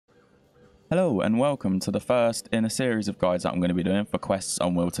Hello and welcome to the first in a series of guides that I'm going to be doing for quests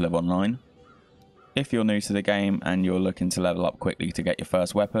on Will to Live Online. If you're new to the game and you're looking to level up quickly to get your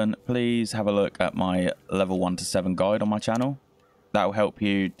first weapon, please have a look at my level 1 to 7 guide on my channel. That will help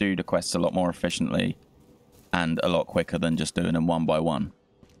you do the quests a lot more efficiently and a lot quicker than just doing them one by one.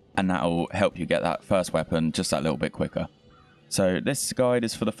 And that will help you get that first weapon just that little bit quicker. So this guide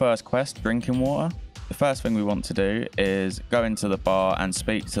is for the first quest, drinking water. The first thing we want to do is go into the bar and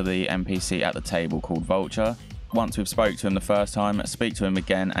speak to the NPC at the table called Vulture. Once we've spoke to him the first time, speak to him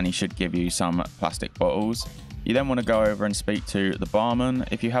again and he should give you some plastic bottles. You then want to go over and speak to the barman.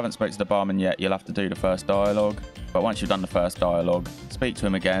 If you haven't spoken to the barman yet, you'll have to do the first dialogue. But once you've done the first dialogue, speak to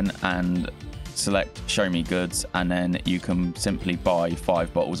him again and select show me goods, and then you can simply buy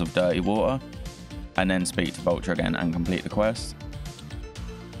 5 bottles of dirty water and then speak to Vulture again and complete the quest.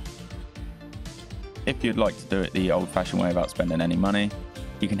 If you'd like to do it the old-fashioned way without spending any money,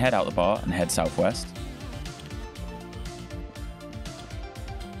 you can head out the bar and head southwest.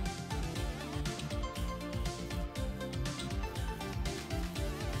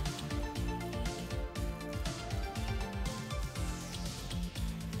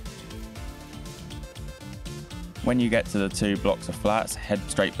 When you get to the 2 blocks of flats, head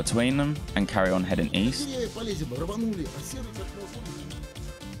straight between them and carry on heading east.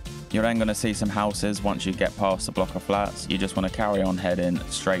 You're then going to see some houses once you get past the block of flats. You just want to carry on heading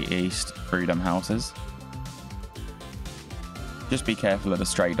straight east through them houses. Just be careful of the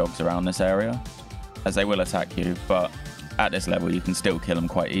stray dogs around this area, as they will attack you, but at this level you can still kill them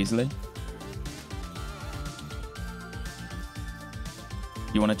quite easily.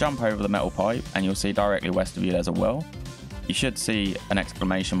 You want to jump over the metal pipe and you'll see directly west of you there's a well. You should see an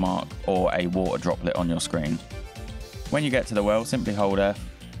exclamation mark or a water droplet on your screen. When you get to the well, simply hold F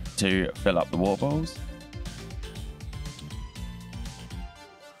to fill up the water bottles.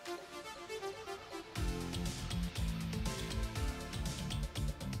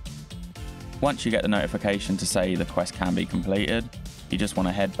 Once you get the notification to say the quest can be completed, you just want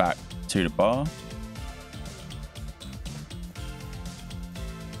to head back to the bar.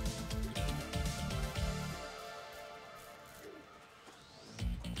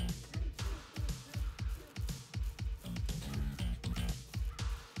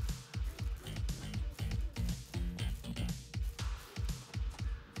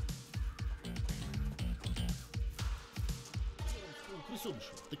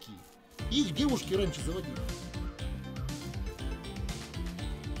 Присобишь такие. Их девушки раньше заводили.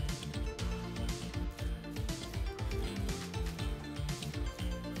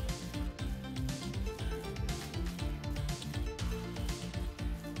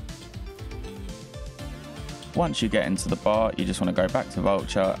 Once you get into the bar, you just want to go back to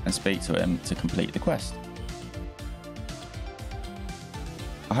Vulture and speak to him to complete the quest.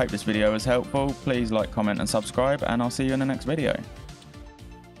 I hope this video was helpful. Please like, comment and subscribe, and I'll see you in the next video.